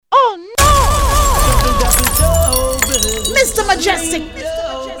Mejustik.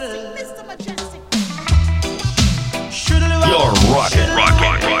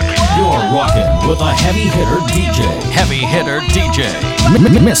 You're rocking with a heavy hitter DJ. Heavy hitter DJ.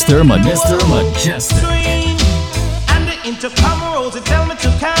 Mr. Mejustik. And the intercom rose, it tell me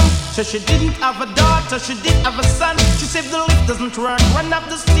to come. So she didn't have a daughter, she did have a son. She said the lift doesn't work, run up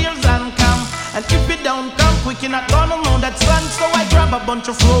the stairs and come. And if you don't come quick, you're not gonna know that son. So I grab a bunch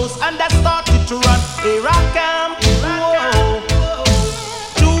of rose and I started to run. Here I come, whoa.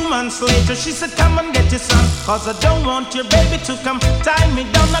 2 months later, she said, come and get your son. Cause I don't want your baby to come tie me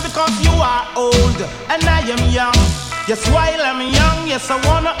down. Now because you are old and I am young. Yes, while I'm young, yes, I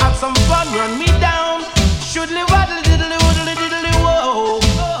wanna have some fun. Run me down. Shoodly waddly diddly woodly diddly whoa.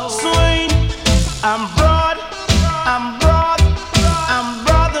 Swing. I'm broad, I'm broad, I'm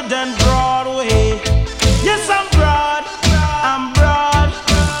broader than Broadway. Yes, I'm broad, I'm broad,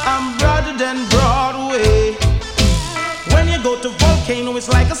 I'm broader than Broadway. When you go to Volcano, it's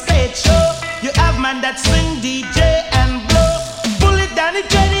like a stage show. You have man that sing, DJ and blow. Pull it down the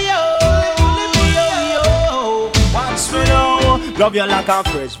radio. Once we know, love you like a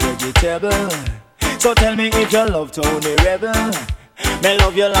fresh vegetable. So tell me if you love Tony Rebel. Me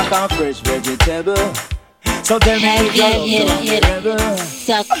love you like a fresh vegetable. So tell me if you love Tony Rebel.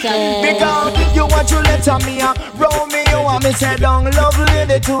 Because you want to let me roll me, you want me say down love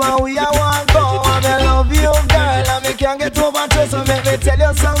lady to and we are one go. And I love you girl and me can't get over to. So make me tell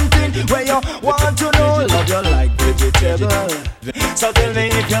you something where you want to know. Love you like vegetable. So tell me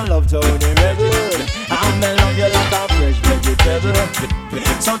if you love Tony Rebel. And me love you like a fresh vegetable.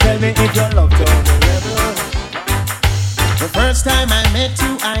 So tell me if you love Tony Rebel. The first time I met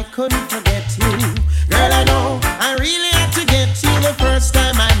you, I couldn't forget you. Girl, I know I really had to get you. The first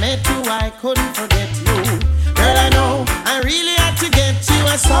time I met you, I couldn't forget you. Girl, I know I really had to get you.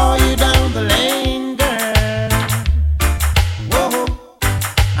 I saw you down the lane, girl. Whoa,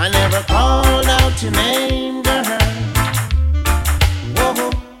 I never called out your name, girl. Whoa,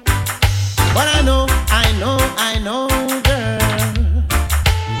 but I know, girl.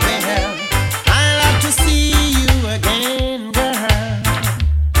 Well, I'll have to see you again, girl.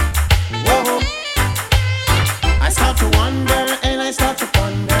 Whoa, I start to wonder and I start to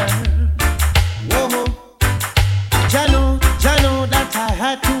ponder. Whoa, Jano that I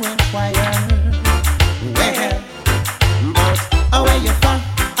had to inquire. Well, but away you from,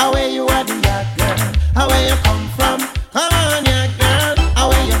 away you are the yard girl. Away you come from, come on yard girl.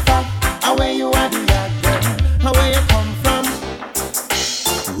 Away you from, away you are the yard girl. Away you come from.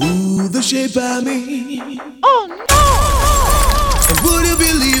 Ooh, the shape of me. Oh no! And would you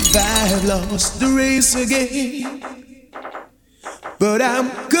believe I've lost the race again? But I'm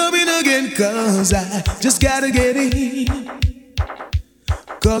coming again cause I just gotta get in.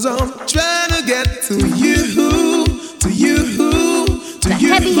 Cause I'm trying to get to you, to you, to The you.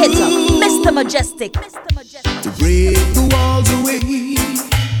 heavy hitter, Mr. Mejustik. To break the walls away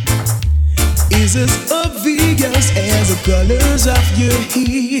is as obvious as the colors of your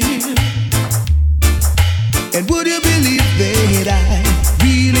hair. And would you believe that I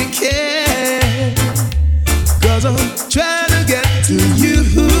really care? Cause I'm trying to get to you,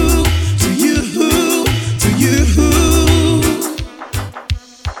 to you, to you.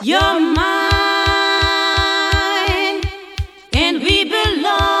 You're mine, and we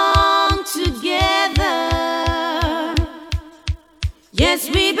belong together. Yes,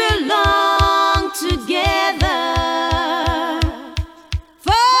 we belong together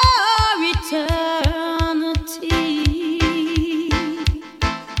for eternity.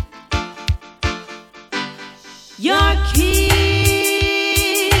 Your kiss,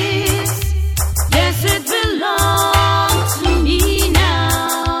 yes, it belongs to me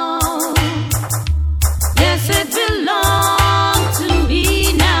now. Yes, it belongs to me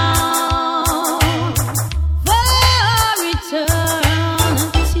now for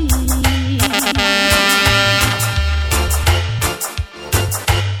eternity.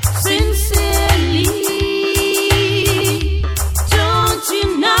 Sincerely, don't you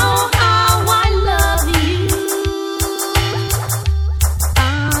know how I love you?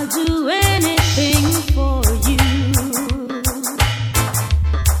 I'll do anything for you.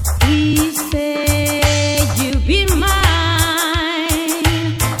 Please say you'll be mine.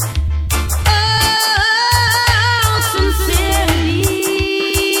 Oh, sincerely,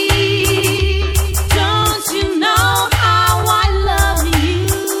 don't you know how I love you?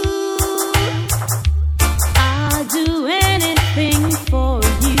 I'll do anything for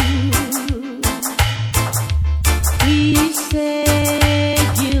you. Please say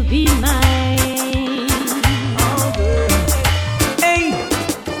you'll be mine. Hey,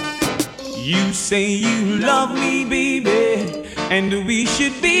 you say you love me, baby. and we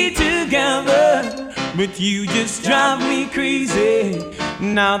should be together. But you just drive me crazy.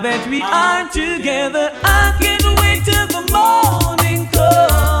 Now that we are together, I can't wait till the morning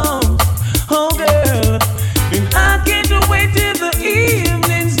comes. Oh girl, and I can't wait till the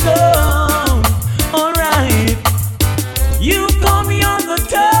evening's done. Alright, you call me on the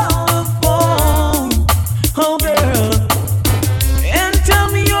telephone. Oh girl, and tell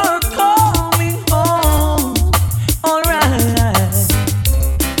me you're coming home. Alright,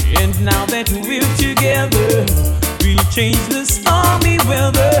 and now that we're together, we'll change the stormy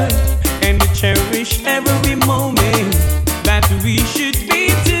weather and cherish every moment that we should be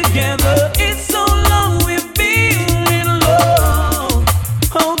together. It's so long we've been in love.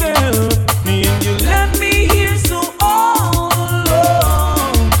 Oh girl, me and you left me here so all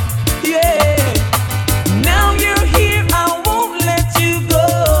alone. Yeah, now you're here, I won't let you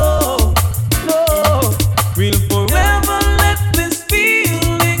go. No, we'll forever let this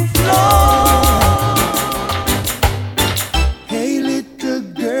feeling flow. Hey little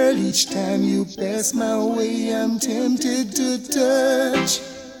girl, each time you pass my way, I'm tempted to touch.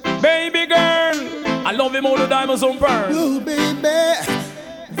 Baby girl, I love him all the diamonds on pearl. Oh baby,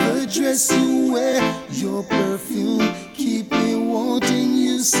 the dress you wear, your perfume, keep me wanting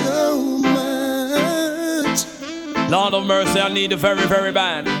you so much. Lord of mercy, I need it very, very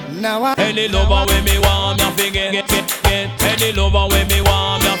bad. Now I Any lover with me want me forget, get. Any lover with me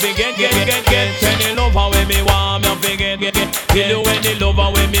want me forget, get. Any lover with me want me forget, get. You any lover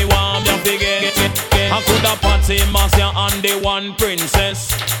with me want me forget, get. I could have party Marcia and the one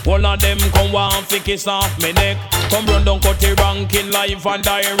princess. All of them come want to kiss off me neck. Come run down cut the ranking live and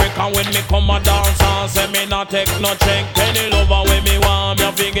direct. And when me come a dance and say me not take no check. Any lover with me want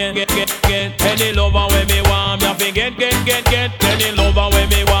me forget, get. Any lover with me want me forget, get. Any lover with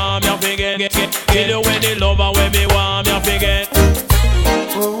me want me forget, get. Kill you any lover with me want me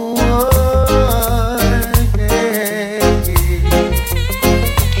forget.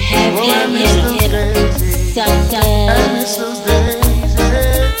 I miss those days,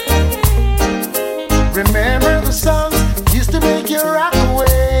 yeah. Remember the songs used to make you rock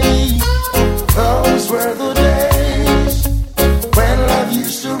away. Those were the days when love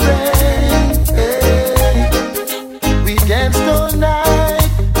used to reign. Hey. We danced all night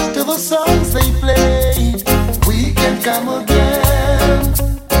to the songs they played. We can come again,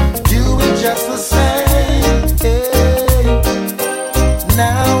 do it just the same. Hey.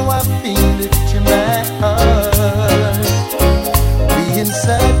 Now I feel it in my heart, being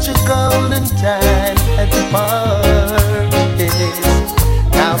such a golden time at the park. Yes.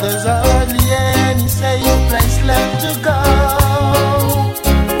 Now there's hardly any safe place left to go.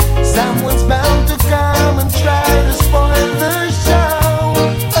 Someone's bound to come and try to spoil the show.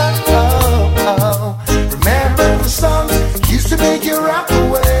 Remember the songs used to make you rock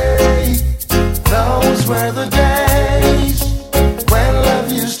away. Those were the days when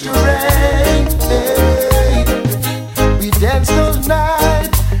love used to reign. Hey. We danced all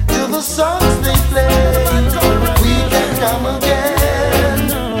night to the songs they played. We can come again.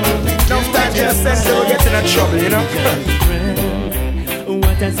 Don't that just say so get in trouble, you know?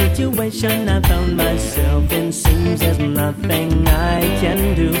 What a situation I found myself in. Seems there's nothing I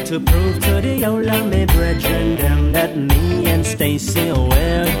can do to prove to the old me brethren them that me and Stacy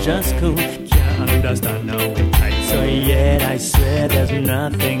we're just cool. Can't understand how it tight. So yet I swear there's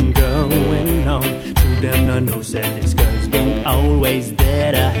nothing going on. To them no know said this girl's been always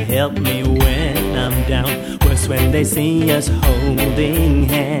there to help me when I'm down. Worse when they see us holding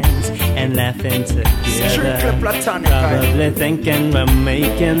hands and laughing together. Strictly platonic, Probably thinking we're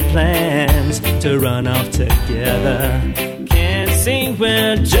making plans to run off together. Can't see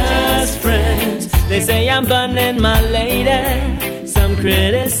we're just friends. They say I'm burning my lady. Some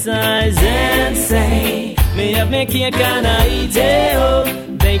criticize and say me have me cake and I eat it up.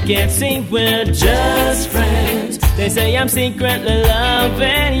 They can't see we're just friends. They say I'm secretly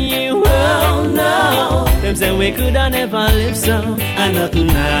loving you. Oh no. Them say we could have never live so. I nothing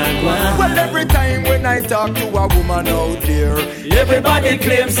like one. Well, every time when I talk to a woman out there, everybody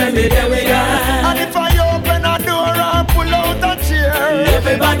claims and me there we are. and if I open a door and pull out a chair,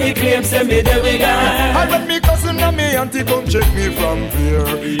 Everybody claims and me there we are. and when me cousin and me auntie come check me from fear,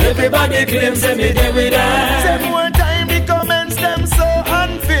 Everybody claims and me there we are. say more time the comments them so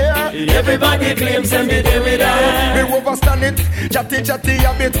unfair. Everybody claims and me there we are. Me overstand it, chatty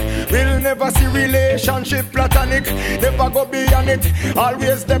a bit. We'll never see relationship platonic. Never go beyond it,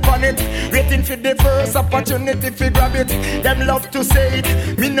 always step on it. Waiting for the first opportunity to grab it. Them love to say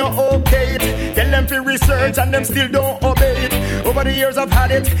it, me no okay it. Tell them to research and them still don't obey it. Over the years I've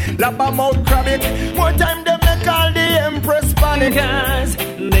had it, lap 'em out, grab it. More time them make call the Empress Panic. Cause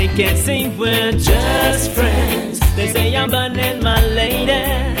they can't see we're just friends. They say I'm burning my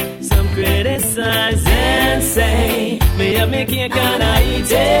lady. Some criticize and say me up me can't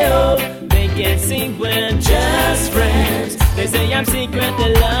eat it. They can't see we're just friends. They say I'm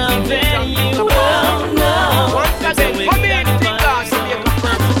secretly loving you. Oh no. Once again, come here to the glass to be a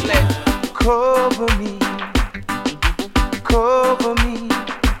purpose. Cover me, cover me.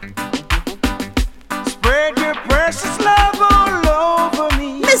 Spread your precious love all over me.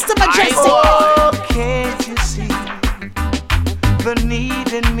 Mr. Mejustik. Oh, can't you see the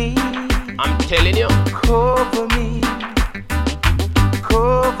need in me? I'm telling you. Cover me,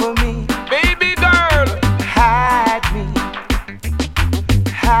 cover me. Baby girl. Hide me,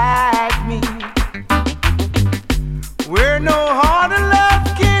 hide me. Where no heart of love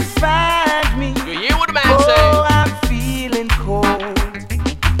can find me. You hear what the man say? Oh, I'm feeling cold.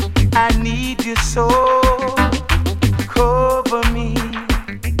 I need you so. Cover me,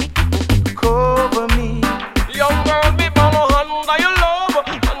 cover me. Young girl, me follow under your love,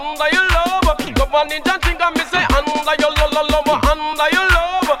 under your love. Come on in and think of me say under your love, under your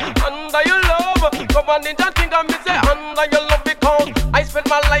love, under your love. Come on in and think of me say under your love because I spend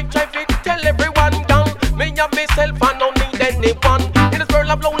my life trying to tell everyone down. Me and myself, I don't need anyone. In this world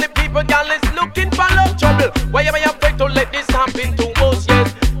of lonely people, girl is looking for love trouble. Why am I afraid to let this happen to us?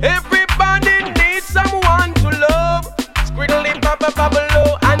 Yes, everybody needs someone to love. Squiddly bubble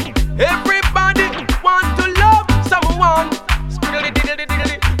bubble and everybody want to love someone. Squiddly diddly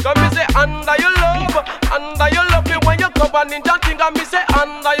diddly. Come me say under your love me when you come on in and think of me say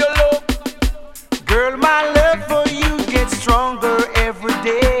under your love. Girl, my love for you gets stronger every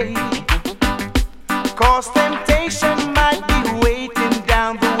day. Cause temptation might be waiting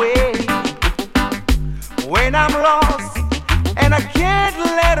down the way. When I'm lost and I can't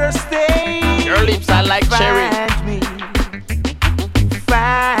let her stay. Your lips are like cherry.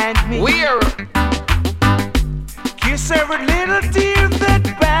 Find me. Where? Kiss every little tear that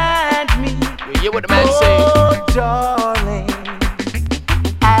bind me. You hear what the man say? Oh, darling,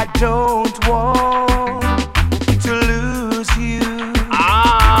 I don't want to lose you.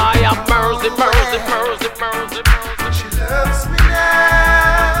 Ah, yeah, mercy, mercy, mercy, mercy, mercy. She loves me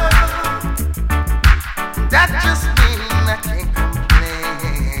now. That just means I can't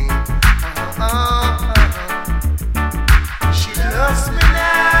complain. She loves me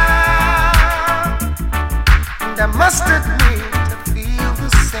now, and I must admit I feel the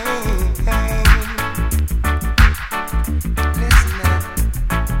same. Listen now.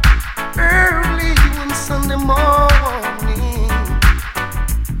 Early one Sunday morning,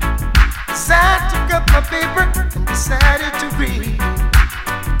 as I took up my paper and decided to read,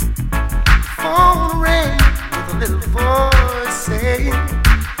 the phone rang with a little voice saying,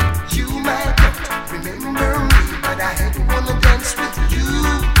 you might not remember me, but I had wanna dance with you.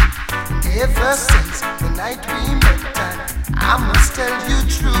 And ever since the night we met, I must tell you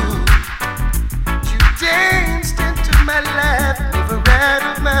true. You danced into my life, never out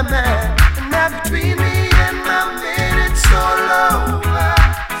of my mind. And now between me and my man, it's all over.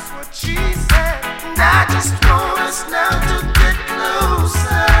 That's what she said. And I just want us now to get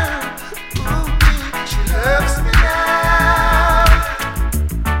closer. Ooh, she loves me now.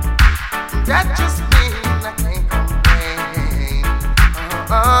 And that just means I can't complain.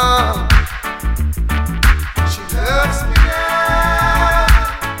 She loves me now.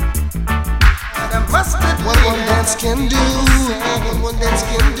 And I must admit what one dance can do. One dance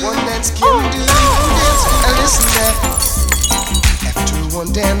can do. One dance can do. One dance. And listen now. After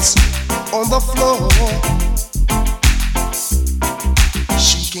one dance on the floor,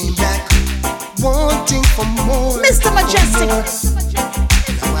 she came back wanting for more. Mr. Mejustik.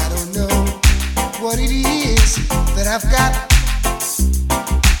 Now I don't know what it is that I've got,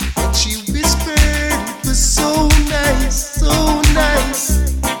 but she whispered it was so nice, so nice.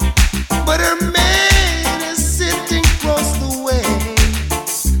 But her man is sitting across the way,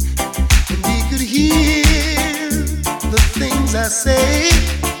 and he could hear the things I say.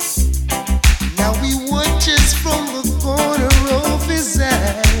 Now he watches from the corner of his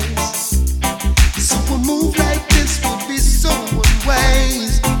eyes. So a move like this would be so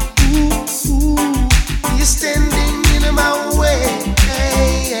unwise. Ooh, ooh, you're standing in my way.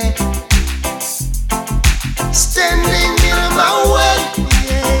 Standing in my way.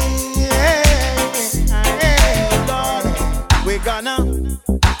 We're gonna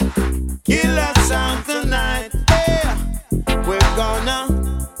kill that sound tonight. Yeah. We're gonna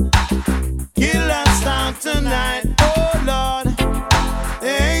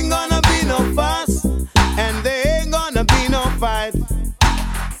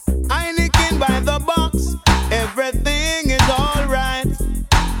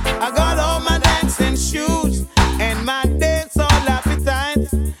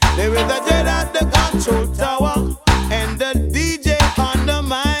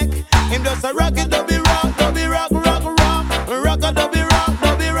Just a rock it, dubby rock, rock, rock. Rock a dubby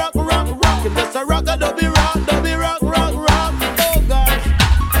rock, rock. Just a rock a dubby rock, rock. Oh God.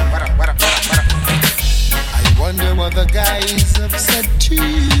 I wonder what the guy is upset to.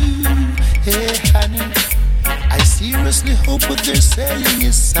 Hey honey, I seriously hope what they're saying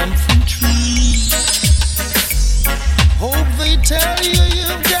is something true. Hope they tell you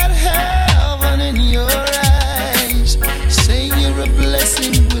you've got heaven in your eyes. Saying you're a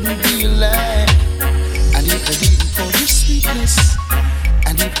blessing wouldn't be a lie. And if they didn't call you sweetness,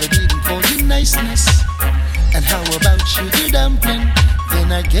 and if they didn't call you niceness, and how about sugar dumpling,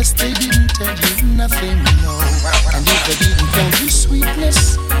 then I guess they didn't tell you nothing, no. And if they didn't call you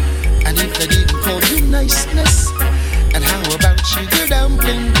sweetness, and if they didn't call you niceness, and how about sugar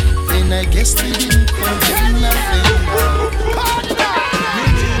dumpling, then I guess they didn't call you nothing, no.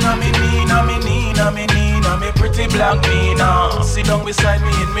 Me pretty black Nina, sit down beside me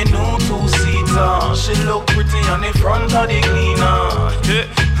in me new two-seater. She look pretty on the front of the cleaner.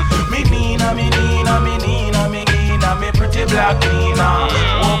 Me Nina, me pretty black Nina.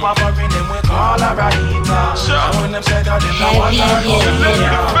 Over for them we call her Rahita. And when them said that them know what I go.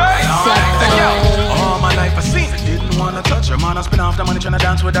 All my life I seen it, didn't wanna touch her. Man I spend off the money tryna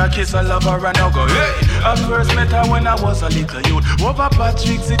dance with her, kiss her, love her and now go hey. I first met her when I was a little youth. Over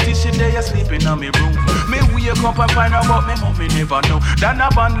Patrick City, she there sleeping on me room. Me wake up and find out about me mommy never know. Then I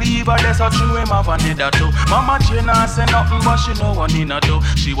band leave her, that's how true him have another too. Mama Jane say nothing but she know what Nina do.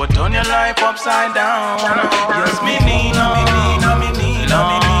 She would turn your life upside down. Yes, me Nina,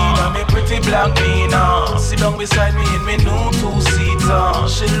 me pretty black Nina. Sit down beside me in me new two-seater.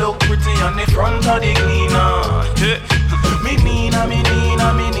 She look pretty on the front of the cleaner. Me Nina, me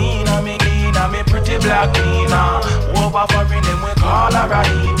pretty black Nina. Over for them we call her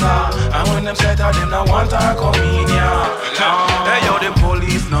Rahita. And when them said her, them not want her comedian. Hey yo, the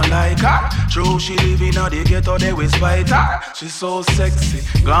police not like her. True, she live in the ghetto, they will spite her. She's so sexy,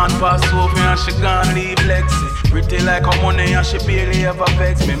 gone past over and she gone leave Lexi. Pretty like her money and she barely ever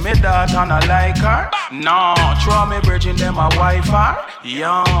vex me. Me daughter not like her. No, throw me virgin, them a Wi-Fi.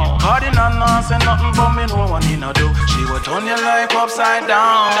 Yo, Cardi not say nothing but me no one in a do. She will turn your life upside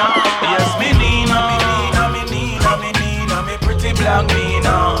down. Yes, me Nina, me pretty black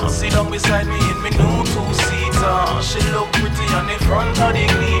Nina. Sit down beside me in me new two-seater. She look pretty on the front of the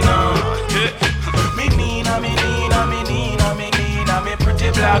cleaner. Me Nina, me pretty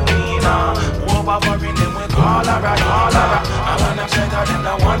black Nina. Over for them we call her Rahita. And when them said that them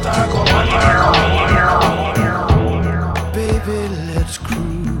don't want her come. Baby, let's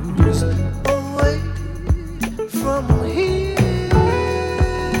cruise away from here.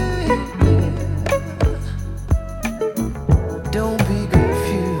 Don't be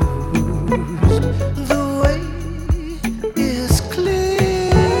confused, the way is clear.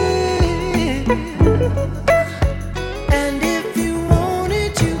 And if you want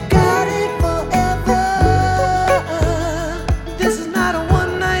it, you got it forever. This is not a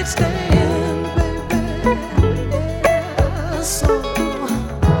one-night stand, baby. Yeah, so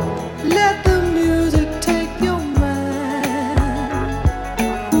let the music take your mind.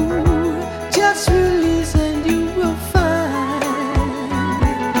 Ooh, just release and you will find.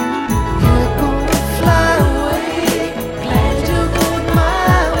 Fly away, glad you go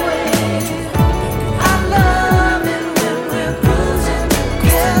my way. I love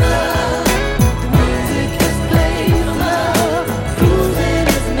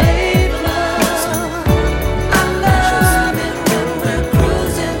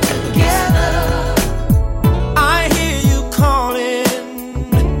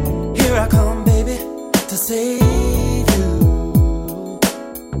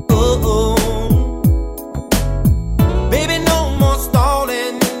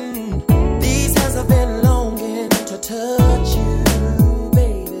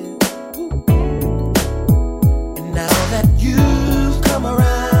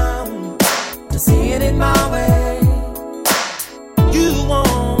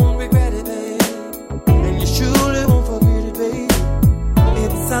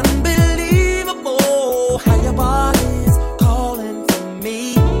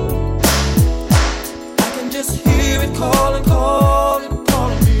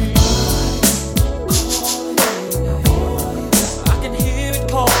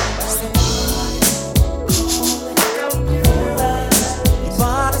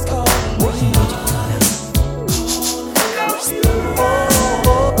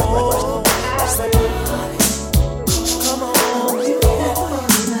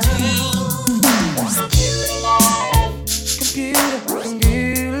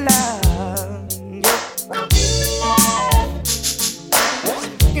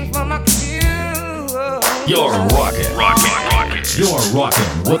You're rocking. You're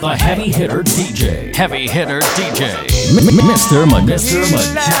rocking with a heavy hitter DJ. Heavy hitter DJ. Mr. Mejustik.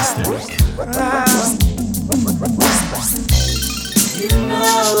 You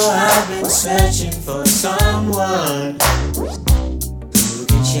know I've been searching for someone who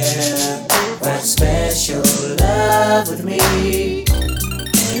can share that special love with me.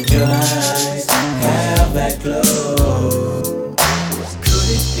 And your eyes have that glow. Could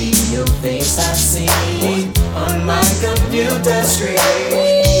it be your face I see on my computer screen?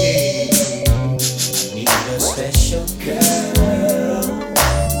 Need a special girl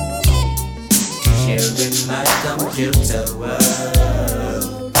here in my computer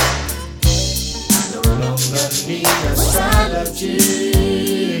world. I no longer need astrology.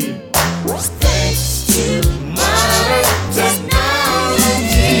 Thanks to my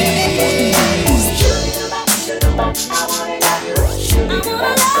technology. I wanna love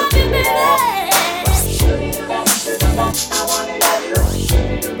you, baby. I wanna love you,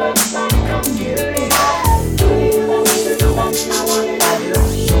 my computer.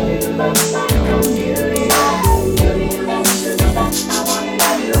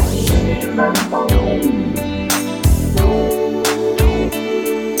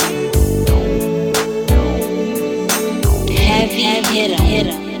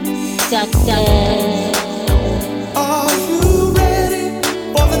 Hitter, sucker. Are you ready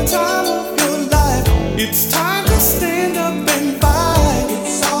for the time of your life? It's time to stand up and fight.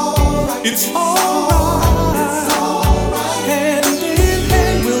 It's alright. It's alright. It's alright. Hand in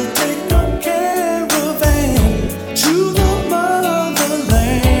hand, we'll take a caravan to the motherland.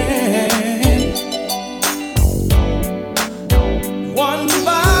 One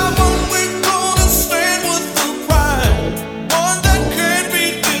by one, we're gonna stand with the pride, one that can't be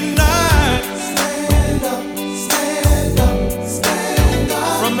denied. Stand up, stand up, stand up.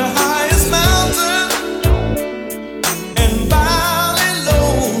 From the highest mountain and valley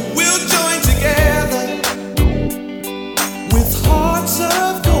low, we'll join together with hearts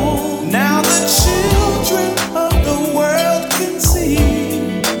of gold. Now the children of the world can see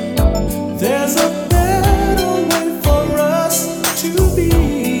there's a better way for us to be.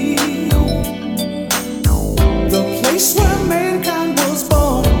 The place where mankind was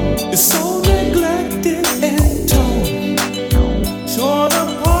born is so neglected and torn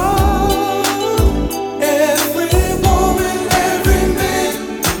apart. Every woman, every man,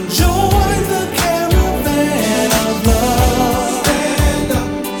 join the caravan of love. Stand up,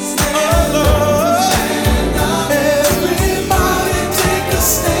 stand up, stand up. Everybody take a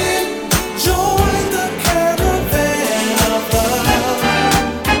stand. Join the caravan of love.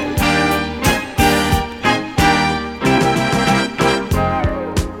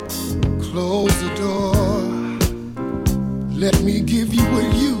 Close the door. Let me give you what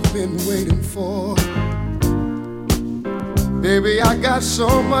you've been waiting for. Baby, I got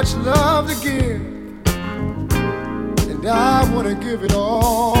so much love to give, and I want to give it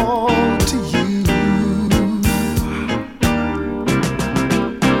all to you.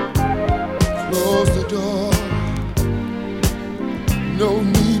 Close the door. No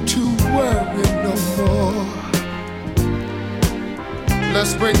need to worry no more.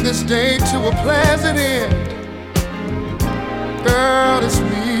 Let's bring this day to a pleasant end. Girl, it's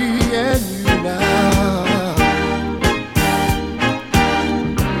me and you now.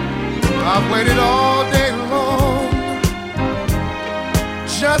 I've waited all day long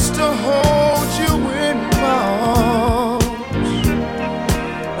just to hold you in my arms,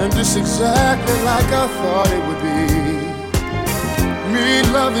 and just exactly like I thought it would be. Me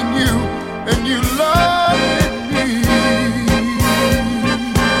loving you and you loving me.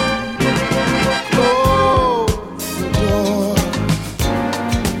 Close the door.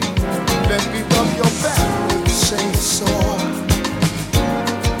 Let me rub your back when you say it's sore.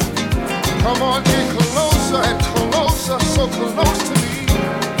 Come on, get closer and closer, so close to me.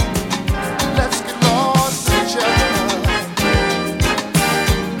 Let's get lost in each other.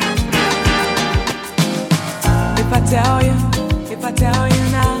 If I tell you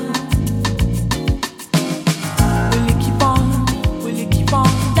now, will you keep on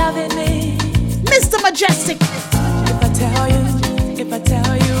loving me? Mr. Mejustik. If I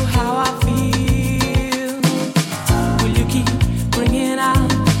tell you how I feel, will you keep bringing out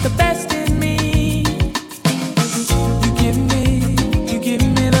the best in me? You give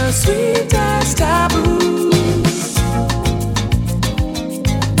me the sweetest taboo.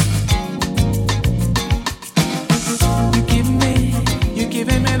 You're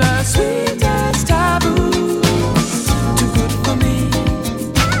giving me the sweetest taboo. Too good for me.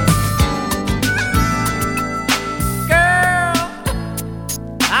 Girl,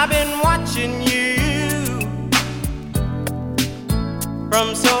 I've been watching you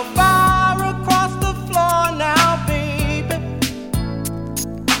from so far across the floor now, baby.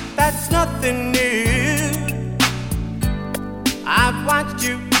 That's nothing new. I've watched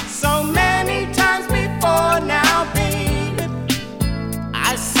you so many times before now, baby.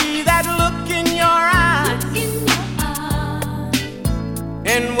 I see that look in your eyes,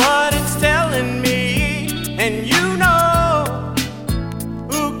 and what it's telling me, and you know,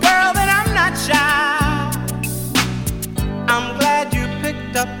 ooh, girl, that I'm not shy. I'm glad you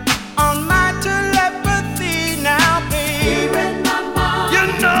picked up on my telepathy now, baby. You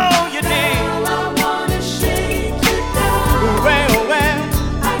know you did. Girl, I wanna shake you down. Well,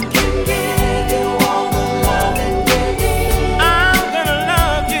 I can give you all the loving you need. I'm gonna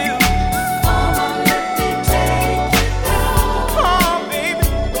love you. Mama, let me take you down. Oh, baby.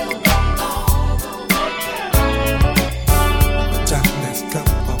 Time has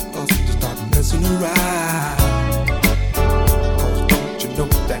come for us to start messing around. 'Cause don't you know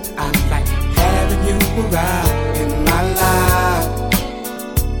that I like having you around in my life?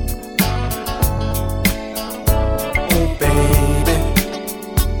 Oh, baby.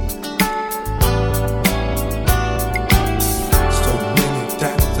 So many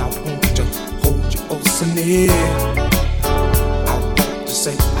times I want to hold you oh so near. I want to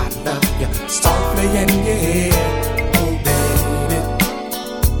say I love you softly in your ear. Oh, baby.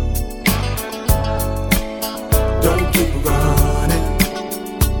 Don't keep running.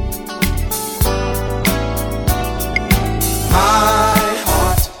 My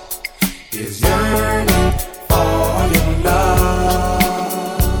heart is yearning for your love.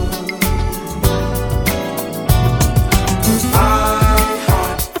 My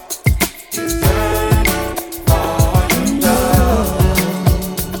heart is yearning for your love.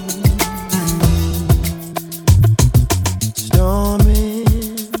 Storming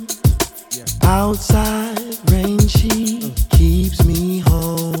outside, rain, she keeps me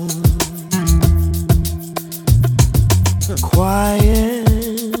home. Quiet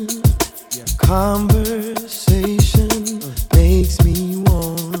conversation makes me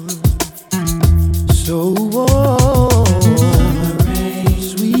warm, so warm.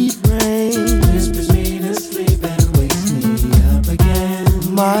 Sweet rain whispers me to sleep and wakes me up again.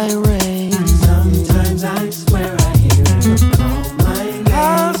 My rain, sometimes I swear I hear her call my name. I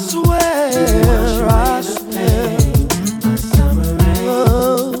swear, I swear. My summer rain.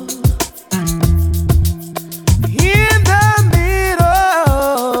 In the middle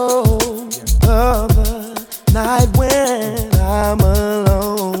of the night when I'm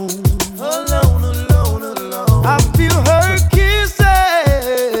alone, I feel her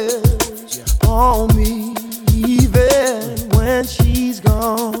kisses on me, even when she's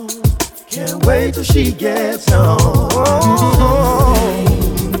gone. Can't wait till she gets home.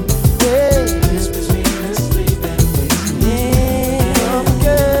 Yeah. Whispers me to sleep and wakes me up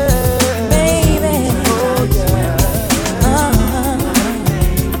again. Baby. Oh, yeah.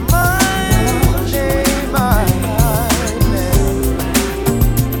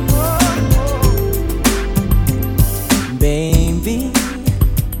 Baby,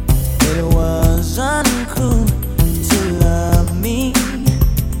 it was uncool to love me,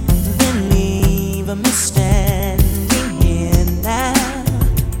 then leave me standing here now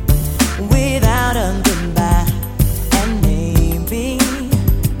without a goodbye. And maybe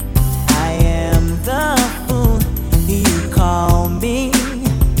I am the fool you call me,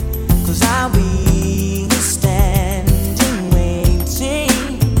 'cause I'll be standing waiting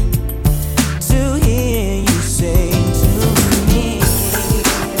to hear you say to me,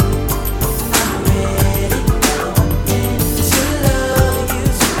 I'm ready to love you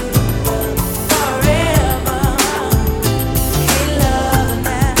forever. Hey, love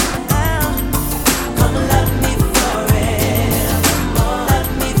now, come love me forever, love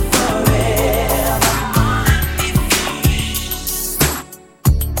me forever.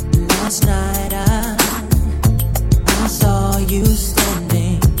 Last night I saw you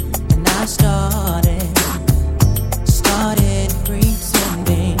standing, and I started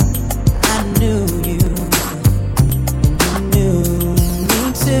pretending I knew you, and you knew me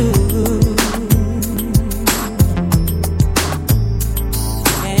too.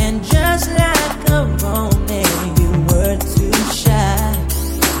 And just like a romance, you were too shy,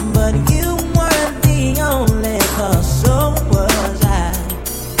 but you weren't the only cause, so was I.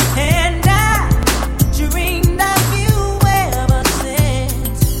 And I dreamed of you ever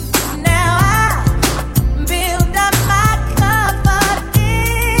since. Now I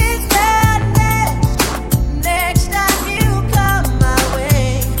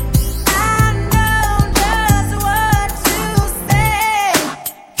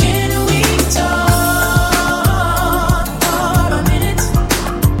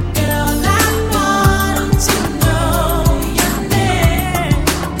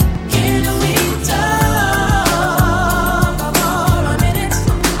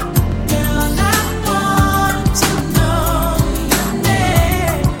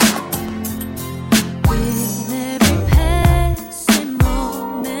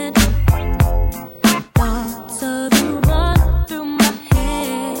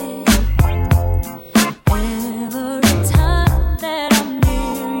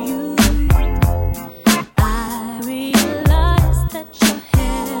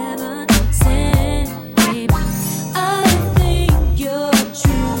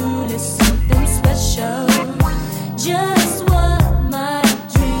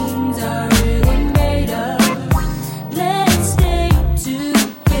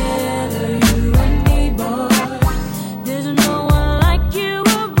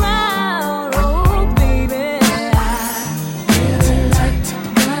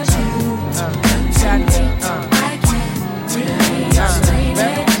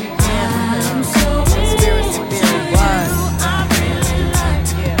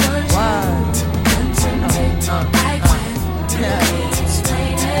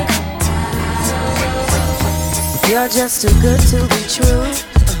You're just too good to be true.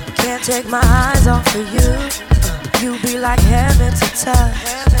 Can't take my eyes off of you. You be like heaven to touch.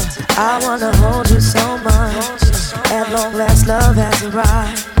 I wanna hold you so much. At long last, love has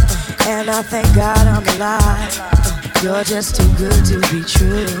arrived, and I thank God I'm alive. You're just too good to be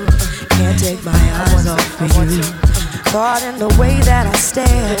true. Can't take my eyes off of you. Caught in the way that I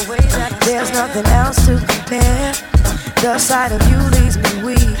stare. There's nothing else to compare. The sight of you leaves me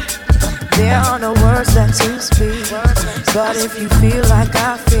weak. There are no words left to speak. But if you feel like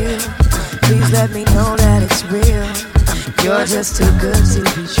I feel, please let me know that it's real. You're just too good to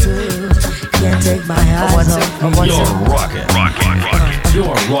be true. Can't take my eyes off of you. You're rocking.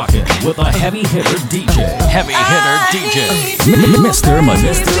 You're rocking with a heavy hitter DJ. Heavy hitter DJ. Mr.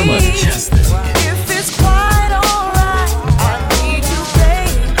 Majestic. If it's quite alright, I need you,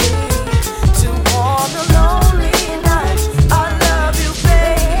 baby, to warm the lonely nights. I love you,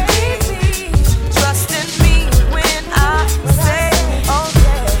 baby. Trust in me when I say,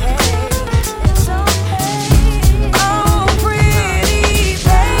 okay, it's okay. Oh, pretty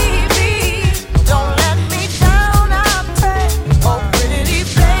baby, don't let me down, I pray. Oh, pretty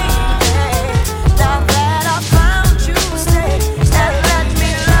baby, now that I found you, stay and let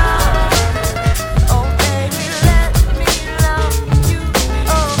me love. Oh, baby, let me love you.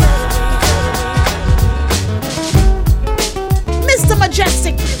 Oh, baby. Mr.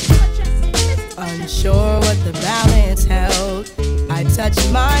 Majestic. Unsure what the balance held, I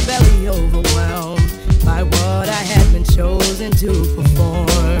touched my belly, overwhelmed by what I had been chosen to perform.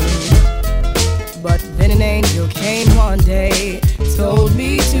 But then an angel came one day, told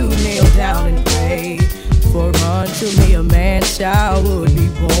me to kneel down and pray, for unto me a man child would be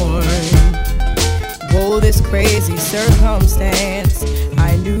born. Whoa, this crazy circumstance,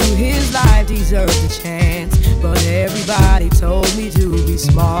 I knew his life deserved a chance, but everybody told me to be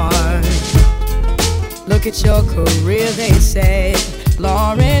smart. Look at your career, they said,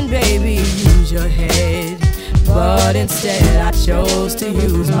 Lauren, baby, use your head. But instead I chose to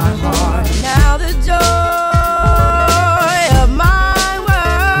use my heart. Now the joy of my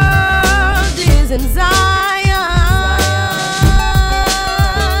world is in Zion.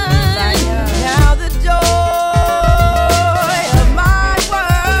 Now the joy of my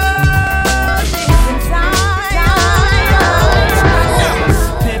world is in Zion.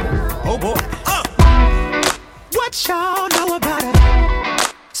 Oh boy. What y'all know about it?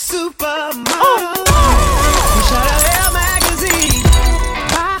 Supermodel. We shot a L magazine.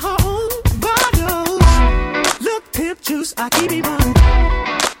 Buy her own bottles. Look, pimp juice, I keep it running.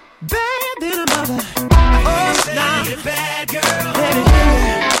 Bad than a mother. Oh, nah. You're a bad girl.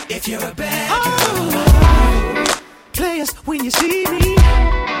 If you're a bad girl. Players, when you see me,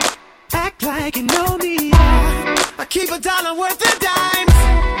 act like you know me. I keep $1 worth of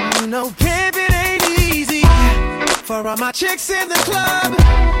dimes. No, pimp, it ain't easy. For all my chicks in the club,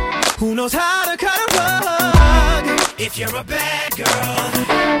 who knows how to cut a rug? If you're a bad girl,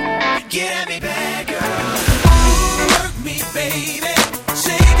 get at me, bad girl. Work me, baby,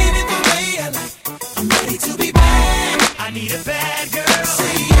 shaking it the way I like. I'm ready to be bad. I need a bad girl.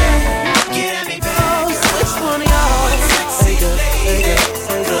 Say yeah, get at me, bad girl. Which one of y'all? Sexy lady.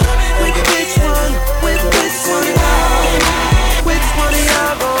 Which one? Which one of y'all? Which one of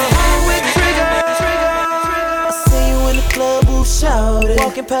y'all going home with trigger? Club who shouted,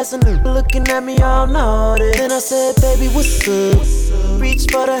 walking past a nigga looking at me all naughty. Then I said, baby, what's up? Reach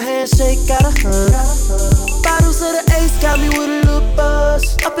for the handshake, got a hug. Bottles of the Ace got me with a little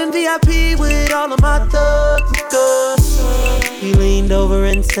buzz. Up in VIP with all of my thugs. He leaned over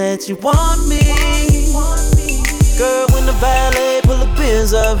and said, you want me? Girl, when the valet pull the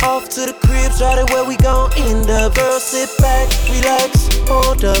biz up, off to the crib, try to where we gon' end up. Girl, sit back, relax,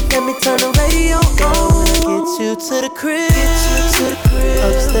 hold up, let me turn the radio on. Get you to the crib,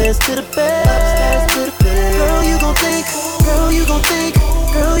 upstairs to the bed, Girl, you gon' think, girl, you gon' think,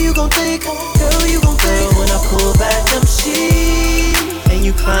 girl, you gon' think, girl, you gon' think. Girl, when I pull back them sheets and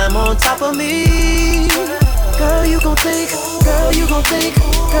you climb on top of me, girl, you gon' think, girl, you gon' think,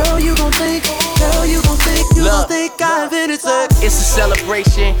 girl, you gon' think, girl, you gon' think, you gon' think I invented sex. It's a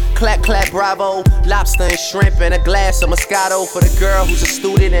celebration, clap, clap, bravo. Lobster and shrimp and a glass of Moscato for the girl who's a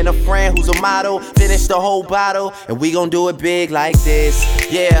student and a friend who's a model. Finish the whole bottle and we gon' do it big like this.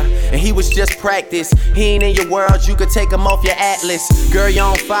 Yeah, and he was just practice. He ain't in your world, you could take him off your atlas. Girl, you're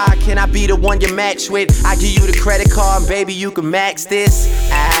on fire, can I be the one you match with? I give you the credit card and baby, you can max this.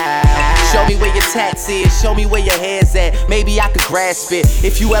 Show me where your tax is, show me where your head's at. Maybe I could grasp it.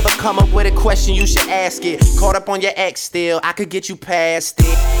 If you ever come up with a question, you should ask it. Caught up on your ex still, I could get you past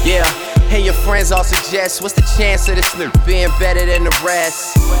it. Yeah, and your friends all suggest, what's the chance of this nigga being better than the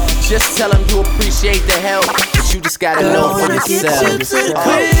rest? Just tell them you appreciate the help, but you just gotta know for yourself. Get you to the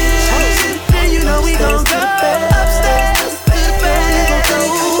crib, and you know we gon' go upstairs to the bed.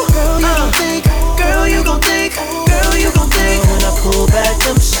 Girl, you gon' think, girl, you gon' think when I pull back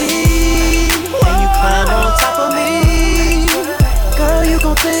them sheets and you climb on top of me. Girl, you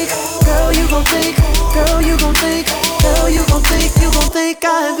gon' think, girl, you gon' think, girl, you gon' think, girl, you gon' think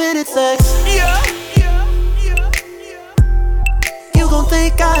I invented sex. You gon'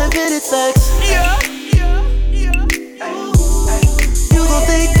 think I invented sex. You gon'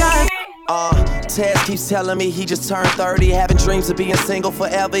 think I. Tez keeps telling me he just turned 30, having dreams of being single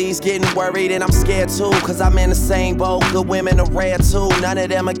forever. He's getting worried and I'm scared too, cause I'm in the same boat. Good women are rare too, none of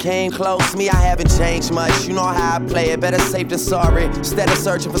them came close. Me, I haven't changed much, you know how I play it. Better safe than sorry, instead of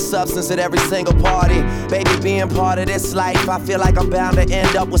searching for substance at every single party. Baby, being part of this life, I feel like I'm bound to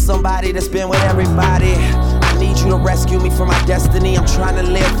end up with somebody that's been with everybody. I need you to rescue me from my destiny. I'm trying to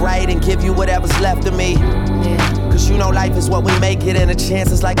live right and give you whatever's left of me. Cause you know life is what we make it, and a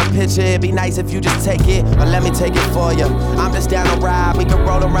chance is like a picture. It'd be nice if you just take it, or let me take it for you. I'm just down to ride, we can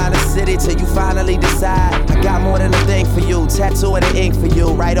roll around the city till you finally decide. I got more than a thing for you, tattoo of the ink for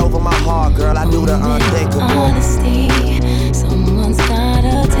you, right over my heart, girl, I do the unthinkable. Honesty, someone's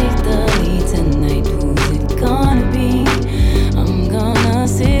gotta take the lead tonight. Who's it gonna be? I'm gonna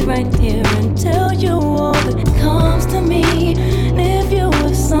sit right here and tell you all that comes to me. And if you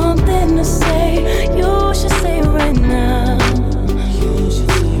have something to say, you should say it right now.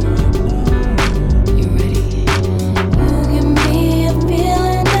 You ready? You give me a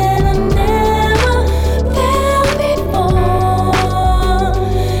feeling that I never felt before,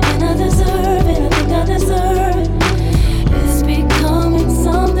 and I deserve it. I think I deserve it. It's becoming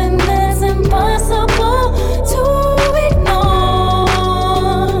something that's impossible to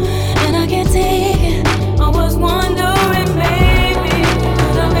ignore, and I can't take it. I was wondering, baby,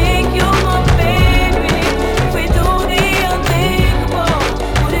 could I make you my baby? If we do the unthinkable,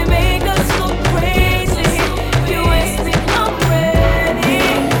 would it make us look crazy? If you ask me, I'm ready.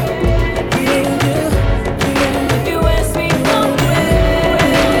 If you ask me, I'm ready.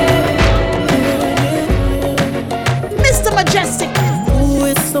 Mr. Mejustik. Ooh,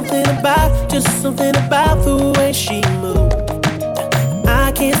 it's something about, just something about the way she moves.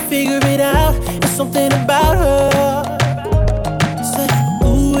 I can't figure it out. It's something about her. Say,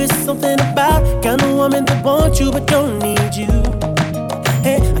 ooh, it's something about kind of woman that wants you but don't need you.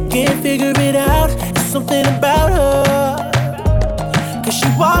 Hey, I can't figure it out. It's something about her. Cause she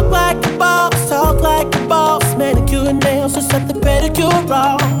walk like a boss, talk like a boss, manicure and nails to set the pedicure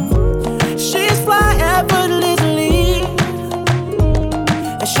off. She's fly effortlessly,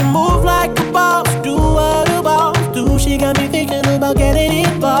 and she move like a boss, do what a boss do. She got me thinking about getting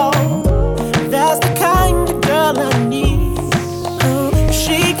involved. That's the kind of girl I need.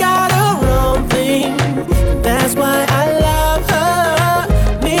 She got her own thing, that's why I love her.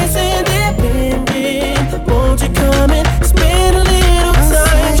 Miss Independent, won't you come and spend a little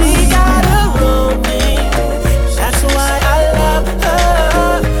time? She got her own thing, that's why I love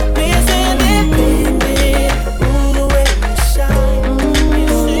her. Miss Independent, ooh, the way you shine.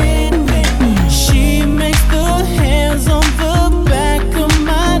 Miss Independent. She makes the hands on the back of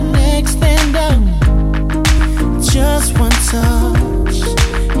my neck stand up. Just one touch,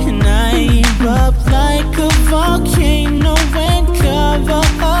 and I erupt like a volcano and cover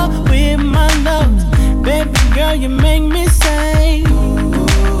up with my love. Baby girl, you make me say,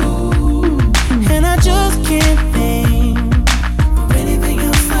 and I just can't think of anything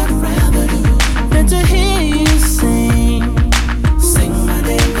else I'd rather do than to hear you sing my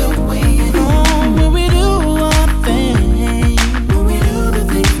name the way you do. When we do our thing, when we do the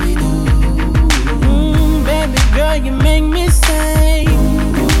things we do. Baby girl, you make me say,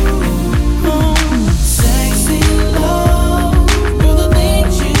 sexy love, girl, the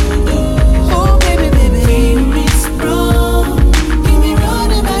things you do. Oh baby, baby, keep me strong, keep me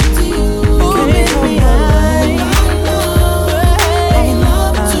running back to you. Oh baby, I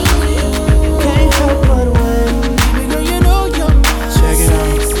love to you. Can't help but when, baby girl, you know you're mine. Check it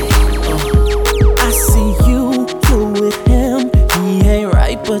out. I see you with him. He ain't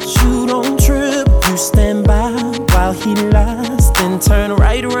right, but you don't trip. You stand by while he lies, then turn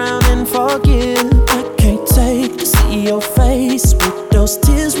right around and forgive. I can't take to see your face with those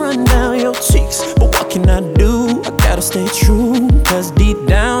tears run down your cheeks. But what can I do? I gotta stay true, cause deep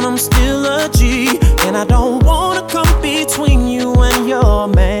down I'm still a G, and I don't wanna come between you and your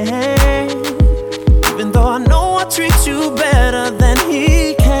man.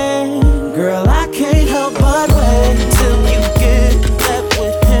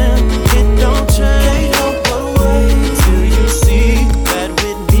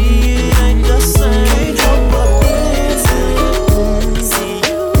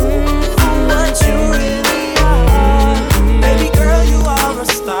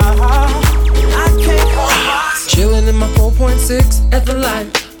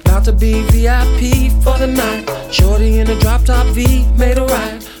 about to be VIP for the night. Shorty in a drop top V, made a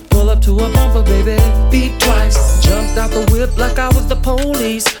right. Pull up to a bumper, baby, beat twice. Jumped out the whip like I was the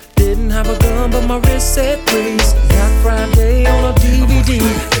police. Didn't have a gun, but my wrist said freeze. Got Friday on a DVD.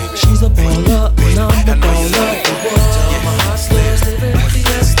 She's a baller, and I'm a baller. All my hustlers living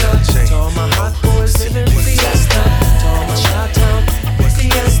fiesta. All my hot boys living fiesta. All my Chi-Town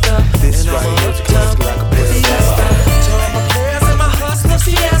fiesta. This right here is close like a fiesta. All my players and my hustlers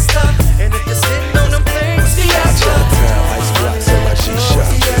fiesta. And if you're sitting on them things, fiesta. Ice blocks on my G-Shock.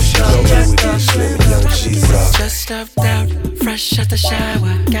 She know who it is, slim young Jesus. Just stepped out, fresh out the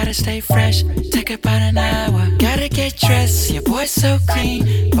shower. Gotta stay fresh, take about an hour. Gotta get dressed, your boy's so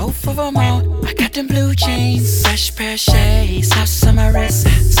clean. Both of them on, I got them blue jeans. Fresh pair of shades, house on my wrist.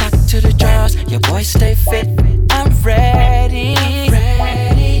 Sock to the drawers, your boy stay fit. I'm ready,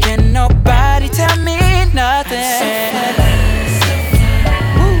 can nobody tell me nothing.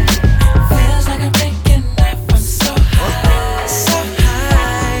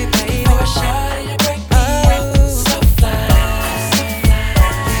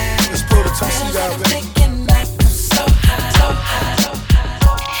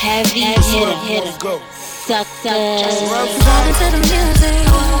 Heavy hitter, sucker. Vibing to the music,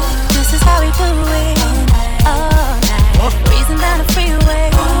 this is how we do it. All night, breezing down the freeway.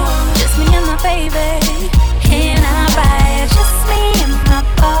 Just me and my baby. Can I ride? Just me and my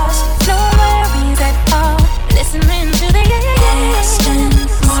boss. No worries at all. Listening to the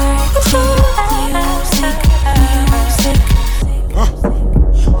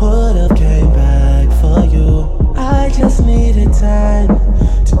Would've came back for you. I just needed time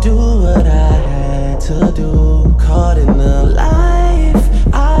to do what I had to do. Caught in the life,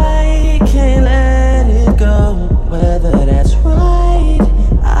 I can't let it go. Whether that's right,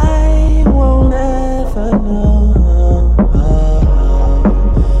 I won't ever know.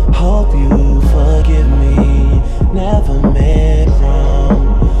 Hope you forgive me, never meant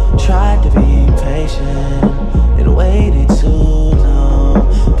wrong. Tried to be patient and waited too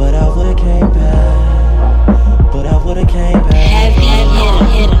long, but I would've came back. But I would've came back. Heavy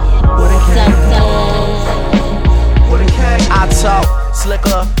hitter, I talk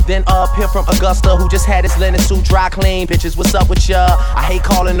slicker than Pimp from Augusta who just had his linen suit dry clean. Bitches, what's up with ya? I hate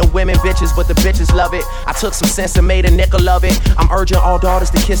calling the women bitches, but the bitches love it. I took some sense and made a nickel of it. I'm urging all daughters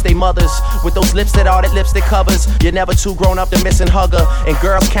to kiss their mothers with those lips that all that lipstick covers. You're never too grown up to missing hugger, and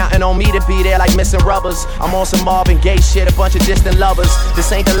girls counting on me to be there like missing rubbers. I'm on some Marvin Gaye shit, a bunch of distant lovers.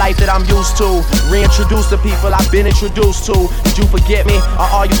 This ain't the life that I'm used to. Reintroduce the people I've been introduced to. Did you forget me, or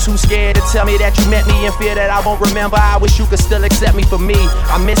are you too scared to tell me that you met me in fear that I won't remember? I wish you could still accept me for me.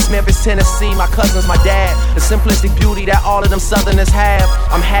 I miss Memphis, Tennessee, my cousins, my dad. The simplistic beauty that all of them Southerners have.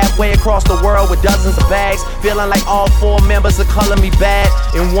 I'm halfway across the world with dozens of bags, feeling like all 4 members are calling me bad.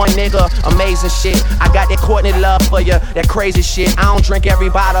 In one nigga, amazing shit. I got that Courtney love for you, that crazy shit. I don't drink every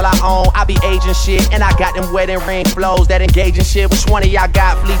bottle I own, I be aging shit. And I got them wedding ring flows, that engaging shit. Which one of y'all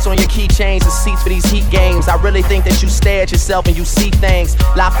got fleets on your keychains and seats for these heat games? I really think that you stare at yourself and you see things.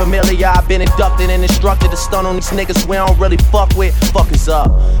 La Familia, I've been inducted and instructed to stun on these niggas we don't really fuck with. Fuck is up.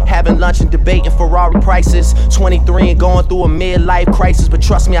 Having lunch and debating Ferrari prices. 23 and going through a midlife crisis, but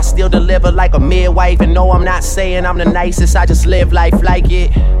trust me, I still deliver like a midwife. And no, I'm not saying I'm the nicest, I just live life like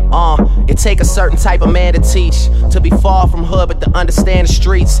it. It take a certain type of man to teach, to be far from hood but to understand the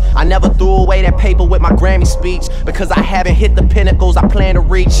streets. I never threw away that paper with my Grammy speech, because I haven't hit the pinnacles I plan to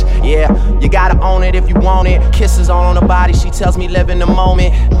reach. Yeah, you gotta own it if you want it. Kisses all on the body, she tells me live in the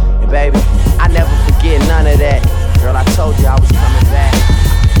moment. And baby, I never forget none of that. Girl, I told you I was coming back.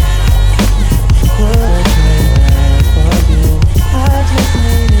 Would've came back for you. I just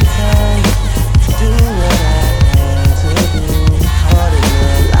needed time to do what I had to do. Caught in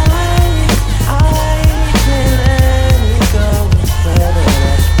the light, I can't let it go. Whether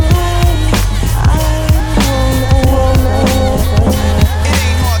that's right, I won't know. It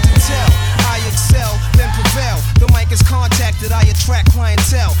ain't hard to tell. I excel, then prevail. The mic is contacted, I attract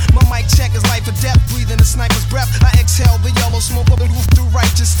clientele. My mic check is life or death, breathing a sniper's breath. I exhale the yellow smoke up and roof through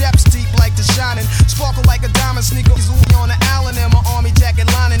righteous steps, deep like the shining, sparkle like a diamond sneaker. He's on the Allen and my army jacket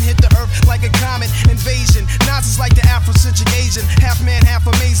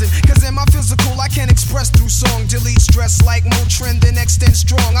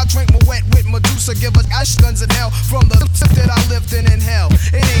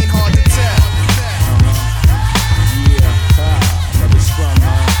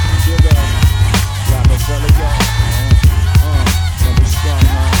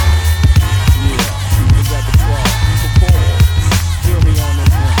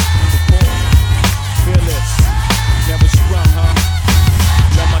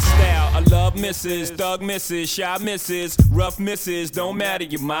misses, thug misses, shy misses, rough misses, don't matter,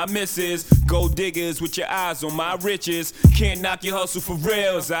 you're my misses. Gold diggers with your eyes on my riches. Can't knock your hustle for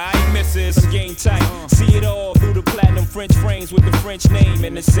reals, I ain't misses. I'm game tight, see it all through the platinum French frames with the French name.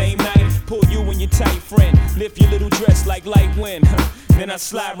 And the same night, pull you and your tight friend, lift your little dress like light wind. Then I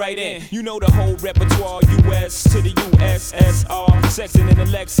slide right in. You know the whole repertoire, US to the USSR. Sexing in a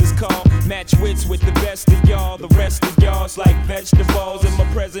Lexus car. Match wits with the best of y'all. The rest of y'all's like vegetables in my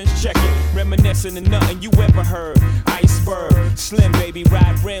presence. Check it. Reminiscing of nothing you ever heard. Iceberg. Slim baby,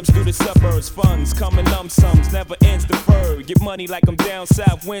 ride rims through the suburbs. Funds coming lump sums, never ends deferred. Get money like I'm down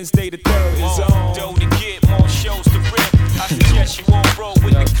south, Wednesday the 3rd is on. Dough to get, more shows to rip. I suggest you won't roll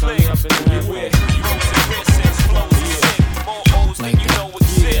with the click. You with rose and incense, flows and sick. More O's than you know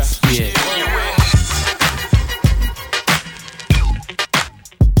exists. Yeah.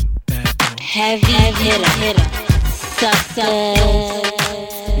 Heavy hitter.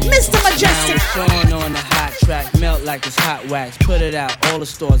 Mr. Mejustik. Showing on the hot track, melt like it's hot wax. Put it out, all the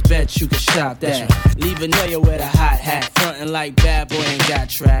stores, bet you can shop that. Leave a Noya with a hot hat, frontin' like bad boy ain't got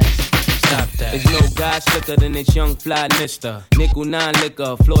tracks. Stop that. There's no guy slicker than this young fly mister. Nickel 9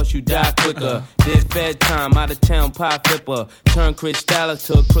 liquor, floss you die quicker. Did fed time, out of town pie flipper. Turn Chris Dallas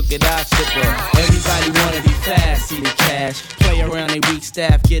to a crooked eye sipper. Everybody wanna be fast, see the cash. Play around they weak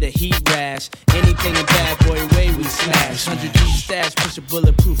staff, get a heat rash. Anything a bad boy way we smash. 100 G stash, push a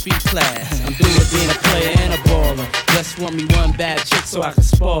bulletproof E-class. I'm through with being a player and a baller. Just want me one bad chick so I can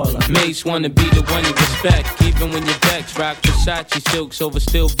spoil her. Mates wanna be the one you respect, even when you're vexed. Rock Versace silks over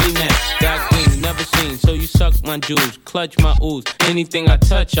still V-Max. Got queen, never seen, so you suck my jewels. Clutch my ooze, anything I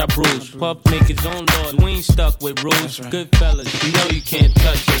touch I bruise. Puff make his own laws, we ain't stuck with rules. Good fellas, you know you can't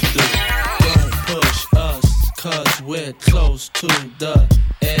touch us, dude. Don't push us, cause we're close to the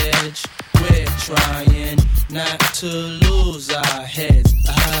edge. We're trying not to lose our heads.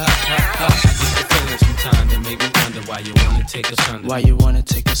 I get the feeling sometimes that make me wonder why you wanna take us under. Why you wanna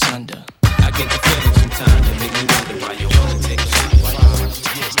take us under? I get the feeling sometimes that make me wonder why you wanna take us under.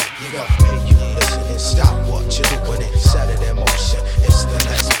 Nigga, hey, you listen and stop what you're doing and set it in motion. It's the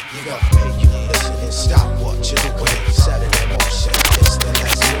next. Nigga, hey, you listen and stop what you're doing and set it in motion. It's the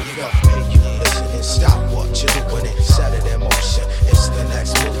next. Nigga, hey, you listen and stop what you're doing and set it in motion. It's the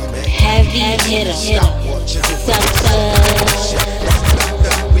next movement. Heavy hitter. Stop what you're doing.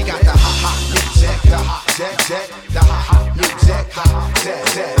 We got the ha music, the hot zek, the ha music, ha zek,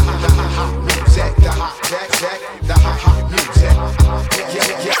 the ha music, the hot zek, the ha music.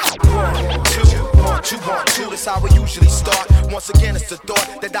 Yeah. 1, 2, that's how we usually start. Once again, it's the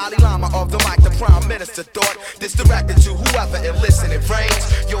thought, the Dalai Lama of the mic, the Prime Minister thought. This directed to whoever and listen, it rains.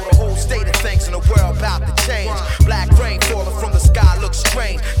 Yo, the whole state of things in the world about to change. Black rain falling from the sky looks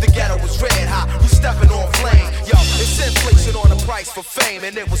strange. The ghetto was red hot, we stepping on flame. Yo, it's inflation on the price for fame,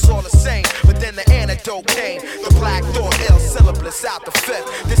 and it was all the same. But then the antidote came. The black thought, ill syllabus out the fifth.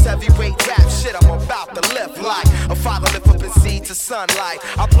 This heavyweight rap shit I'm about to lift like a father lift up his seed to sunlight.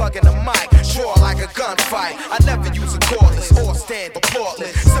 I plug in the mic, draw like a gunfight. I never use a cordless or stand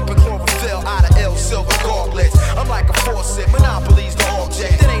applaudless. Sipping chlorophyll out of ill silver gauntlets. I'm like a faucet, monopoly's the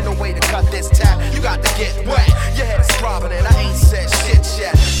object. There ain't no way to cut this tap, you got to get wet. Your head is throbbing and I ain't said shit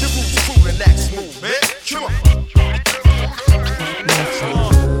yet. The roots through the next movement. Come on.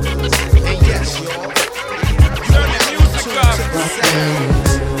 And yes, y'all. Turn the music up.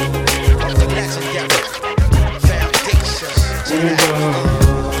 Of the legendary foundation.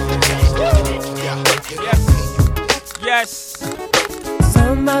 Yes.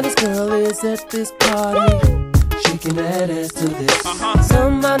 Somebody's girl is at this party, shaking that ass to this.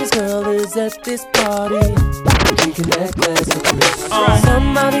 Somebody's girl is at this party, drinking that glass of bliss.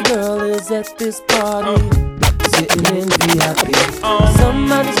 Somebody's girl is at this party, sitting in VIP.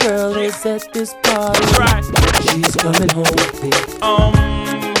 Somebody's girl is at this party, she's coming home with me.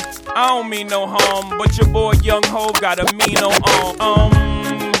 I don't mean no harm, but your boy Young Ho got a mean no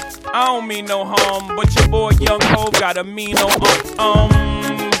I don't mean no harm, but your boy Young Ho got a mean no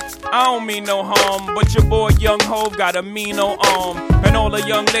I don't mean no harm, but your boy Young Hov got a mean no arm. And all the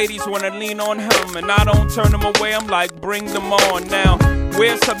young ladies wanna lean on him, and I don't turn them away, I'm like, bring them on. Now,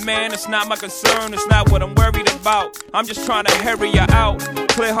 where's her man? It's not my concern, it's not what I'm worried about. I'm just trying to hurry her out,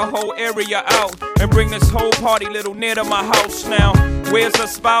 clear her whole area out, and bring this whole party little near to my house. Now, where's her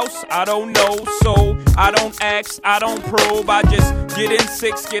spouse? I don't know, so I don't ask, I don't probe. I just get in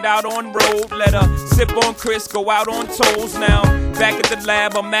 6, get out on road, let her sip on Chris, go out on toes. Now, back at the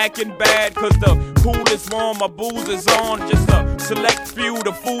lab, I'm acting bad, cause the pool is warm, my booze is on. Just a select few,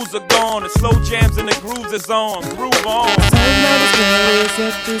 the fools are gone. The slow jams and the grooves is on, groove on. Somebody's girl is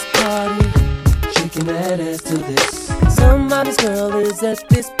at this party, shaking that ass to this. Somebody's girl is at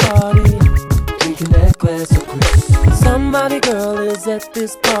this party, drinking that glass of Chris. Somebody girl is at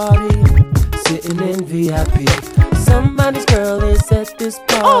this party, sitting in VIP. Somebody's girl is at this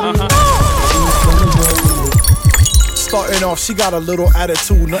party. She's coming home with me. Starting off, she got a little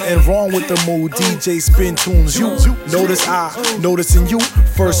attitude, nothing wrong with the mood. DJ spin tunes, you notice I noticing you.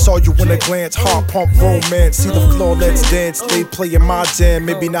 First saw you in a glance, heart pump romance. See the floor, let's dance. They playing my jam,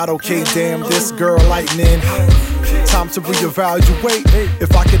 maybe not okay. Damn, this girl lightning. Time to reevaluate.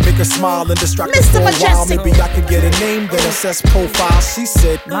 If I could make her smile and distract her for a while, maybe I could get a name, then assess profile. She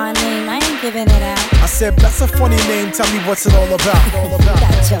said, my name, I ain't giving it out. I said, that's a funny name. Tell me what's it all about.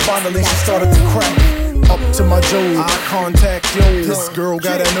 Finally, she started to crack. Up to my Joe, eye contact, yo. This girl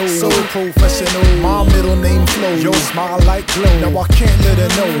gotta know, so professional. My middle name Flo, yo, smile like glow. Now I can't let her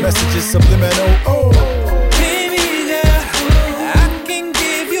know, messages subliminal. Oh, baby girl, I can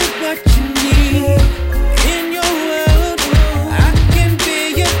give you what you need. In your world, I can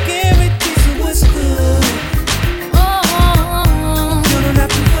be your guarantee to what's good. You don't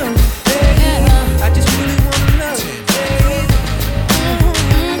have to worry, baby. I just really wanna love you, baby.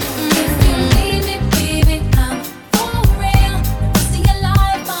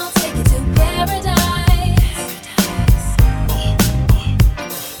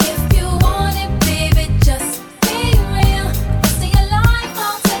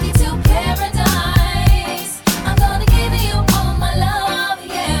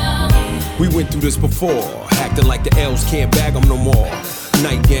 We went through this before, acting like the L's can't bag them no more.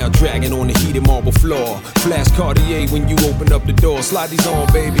 Nightgown dragging on the heated marble floor. Flash Cartier when you open up the door. Slide these on,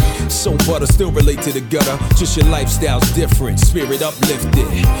 baby. So butter, still relate to the gutter. Just your lifestyle's different, spirit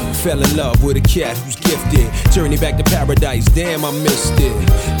uplifted. Fell in love with a cat who's gifted. Journey back to paradise, damn, I missed it.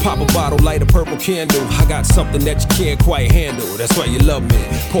 Pop a bottle, light a purple candle. I got something that you can't quite handle. That's why you love me.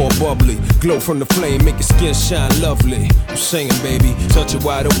 Pour bubbly, glow from the flame, make your skin shine lovely. I'm singing, baby. Touch it,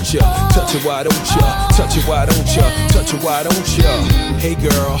 why don't ya? Touch it, why don't ya? Touch it, why don't ya? Touch it, why don't ya? Hey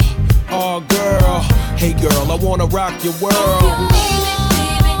girl, oh girl, hey girl, I wanna rock your world.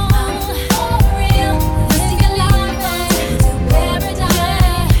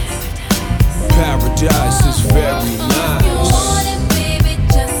 Paradise is very nice.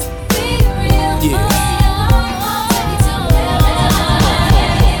 Yeah.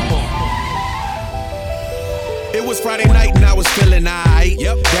 It was Friday night and I was feeling aight.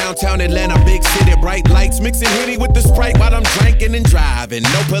 Yep. Downtown Atlanta, big city, bright lights. Mixing Henny with the Sprite while I'm drinking and driving.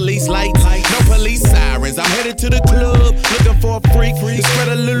 No police lights, no police sirens. I'm headed to the club, looking for a freak. To spread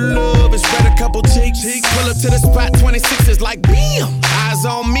a little love and spread a couple cheeks. Pull up to the spot, 26 is like bam. Eyes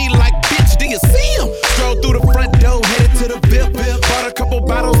on me like, bitch, do you see him? Stroll through the front door, headed to the VIP. Bought a couple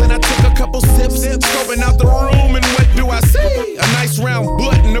bottles and I took a couple sips. Scoping out the room and what do I see? A nice round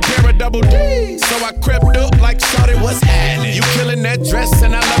butt and a pair of double D's. So I crept up like, shawty, what's happening? You killing that dress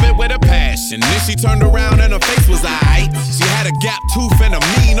and I love it with a passion. Then she turned around and her face was aight. She had a gap tooth and a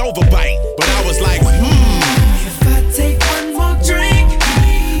mean overbite. But I was like, If I take one more drink,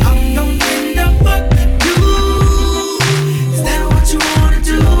 I'm gonna end up fucking you. Is that what you wanna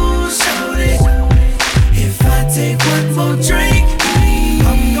do, shorty? If I take one more drink,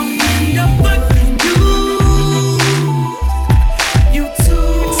 I'm gonna end up fucking you. You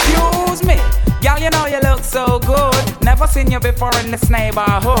too. Excuse me, girl, you know you look so good. Never seen you before in this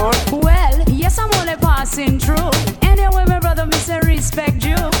neighborhood. Well, yes, I'm only passing through. Anyway, my brother, Mr. Respect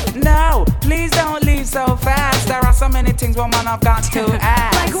you. No, please don't leave so fast. There are so many things woman I've got to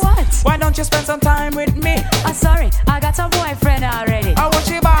ask. Like what? Why don't you spend some time with me? Sorry, I got a boyfriend already. I want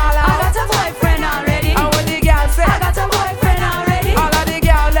you ball out. I got a boyfriend already. I want the girl say. I got a boyfriend already. All of the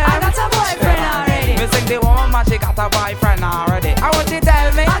girl them. I got a boyfriend already. Me sing the woman, she got a boyfriend already. I want you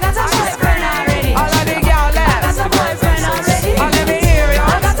tell me. I got a boyfriend already. All of the girl them. I got a boyfriend already. All let me hear you.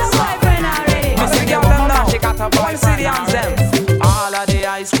 I got a boyfriend already. Me sing the woman now, she got a boyfriend already. All of the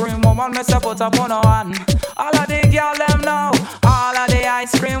ice cream woman, me say put up on her hand. All of the girl them know. All of the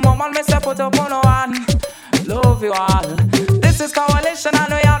ice cream woman, me say put up on her hand. Love you all. This is Coalition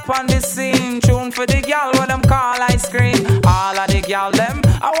and we out on the scene. Tune for the girl what them call ice cream. All of the girl them,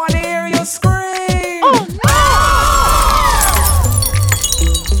 I wanna hear you scream. Oh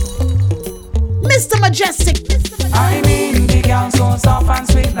no! Mr. Mejustik. I mean the girl so soft and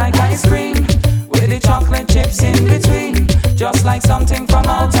sweet like ice cream, with the chocolate chips in between, just like something from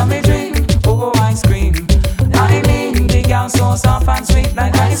out of my dream. Oh, ice cream. I mean the girl so soft and sweet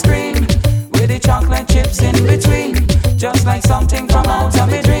like ice cream, with the chocolate chips in between, just like something from out of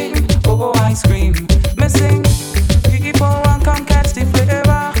my dream. Oh, ice cream. Me sing, people want come catch the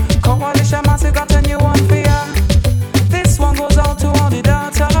flavor. Coalition massive got a new one for ya. This one goes out to all the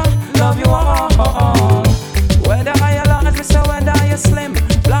data. Love you all. Whether I large, Mr. whether you slim,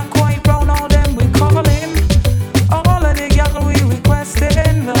 black, white, brown, all them we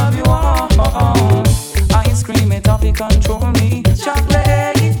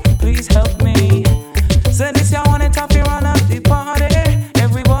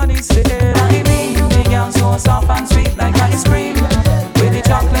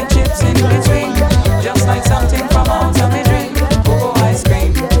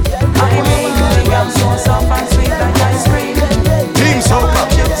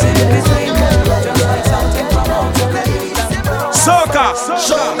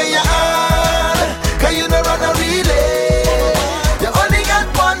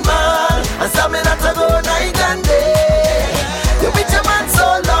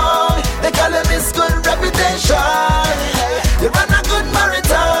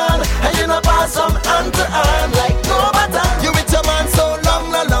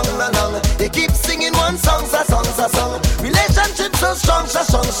so strong, so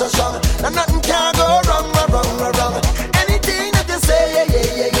strong, so strong. And nothing can go wrong, wrong, wrong, wrong. Anything that you say, yeah,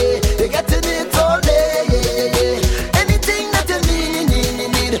 yeah, yeah, yeah. You're getting it all day, yeah, yeah, yeah. Anything that you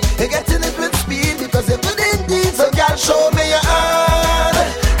need, you're getting it with speed because you put it deep. So girl, show me your hand,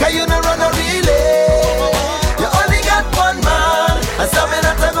 'cause you not run a relay. You only got one man, and some men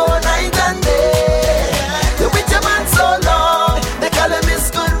have to go night and day. You with your man so long, they call him his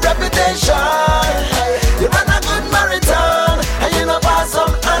good reputation. You run a good marathon, and you know pass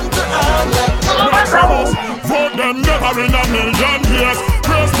from hand to hand like vote them never in a million years.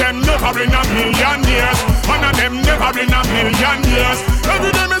 Praise them never in a million years. Honor them never in a million years.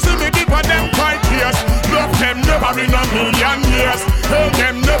 Every day me see me deep on them quite years. Love them never in a million years. Hate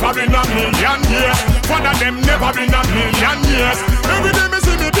them never in a million years. Father them never in a million years. Every day me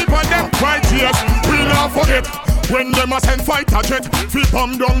see me deep on them quite years. We not forget when them a send fighter jet. Fi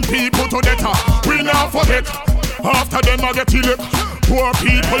bomb down people to death. We not forget after them a get elect. Poor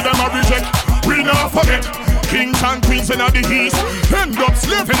people them a reject. We not forget kings and queens in the east end up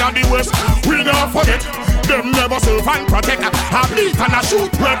slaving in the west. We not forget them never serve and protect. A beat and a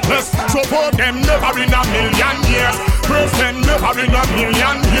shoot reckless. Support them never in a million years. Praise them never in a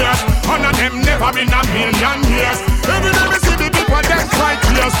million years. Honor them never in a million years. Every day we see the people them fight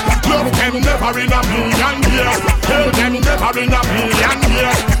years. Love them never in a million years. Hate them never in a million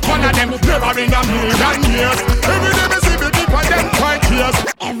years. Honor them never in a million years. Every day we see the people them fight years.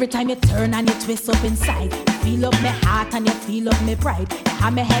 Every time you turn and you twist up inside, you feel up my heart and you feel up my pride. You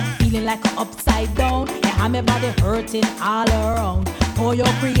have my head feeling like a upside down. You have my body hurting all around. Pour your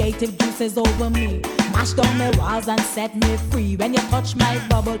creative juices over me. Mash down my walls and set me free. When you touch my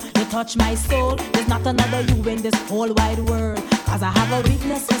bubble, you touch my soul. There's not another you in this whole wide world. 'Cause I have a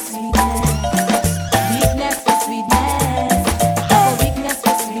weakness for sweetness. Weakness for sweetness. I have a weakness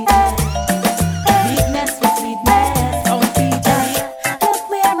for sweetness. Weakness for sweetness. Don't be just. Look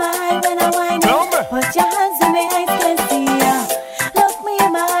me in my eye when I whine. Put your hands in my eyes, can see ya. Look me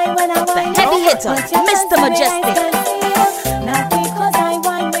in my eye when I whine. The heavy hitter, Mr. Mejustik. Not because I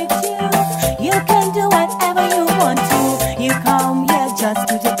whine with you. You can do whatever you want to. You come here just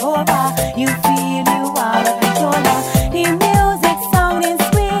to take over. You feel you are a controller. The music sounding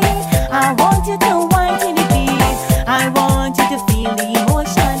sweet. I want you to whine to the beat. I want you to feel the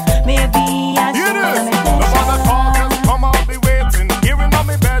emotion. Maybe I should have a Come on, be waiting. Hearing on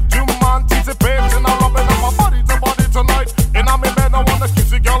me bedroom, anticipating. I'm rubbing on my body to body tonight. In on me bed, I wanna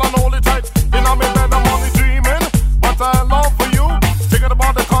kiss you, girl, and hold it tight. In on me bed, I'm only dreaming. What I love for you. Thinking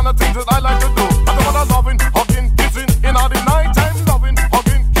about the kind of things that I like to do. I don't wanna loving, hugging, kissing. In all the night time, loving,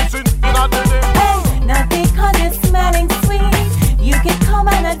 hugging, kissing. In all the day. Not because you're smelling sweet, you can come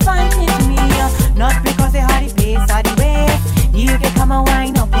and advantage me. Not because you had the pace or the way, you can come and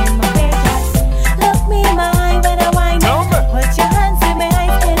wind up in my face. Look me in my eye when I wind up. Put your hands in my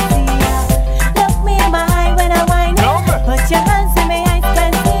eyes, can see ya. Look me in my eye when I wind up. Put your hands in my eyes,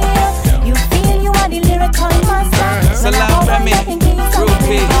 can see ya. You feel you are the lyrical master. Salam Remy,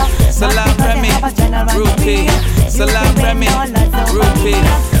 Rupee. Salam Remy, Rupee. Salam Remy, Rupee.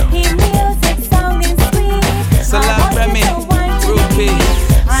 Music sounding sweet. Salam Remy, Rupee.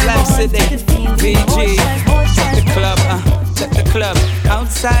 Slam City, VG. Check the club.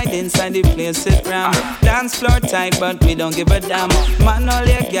 Outside, inside the place, sit round. Dance floor tight, but we don't give a damn. Man, all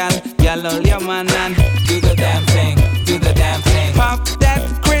your gal all your man, and do the damn thing, do the damn thing. Pop that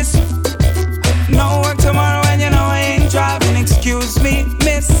crisp. No work tomorrow, and you know I ain't driving. Excuse me,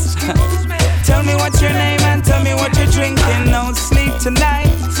 miss. Tell me what's your name and tell me what you're drinking. No sleep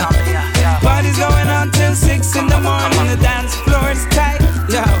tonight. Party's going on till 6 in the morning. The dance floor is tight.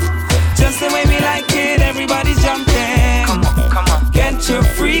 Yo, just the way we like it. Everybody's jumping. Come on. Get your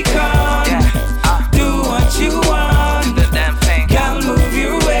freak on. Do what you want. Do the damn thing. Girl, move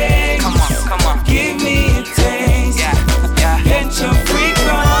your waist. Come on. Give me a taste. Get your freak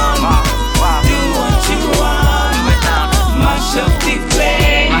on. Do what you want. Mash up the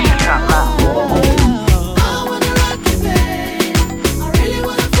place.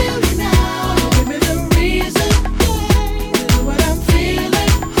 What I'm feeling.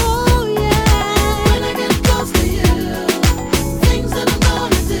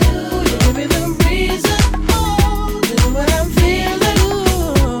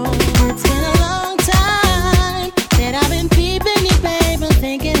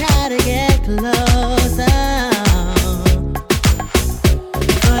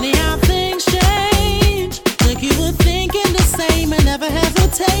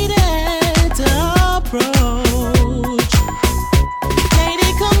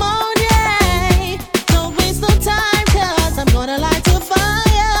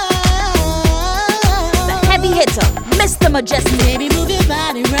 Mejustik. Baby, move your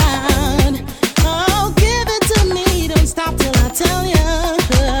body round. Oh, give it to me. Don't stop till I tell you.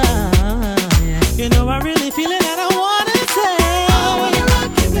 You know I really feel it and I wanna say. I wanna rock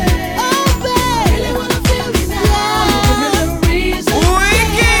you, babe. Oh, babe. I really wanna feel you now. Yeah. Give me a little reason.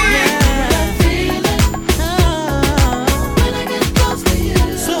 Wicked. Yeah. Feel it. Oh. When I get close to you.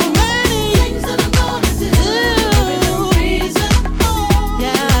 So many things that I'm gonna do. Give me a little reason. Oh.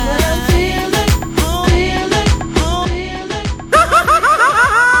 Yeah. Feel it. Oh. Feel it. Oh. Feel it.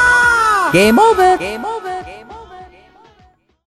 Game over.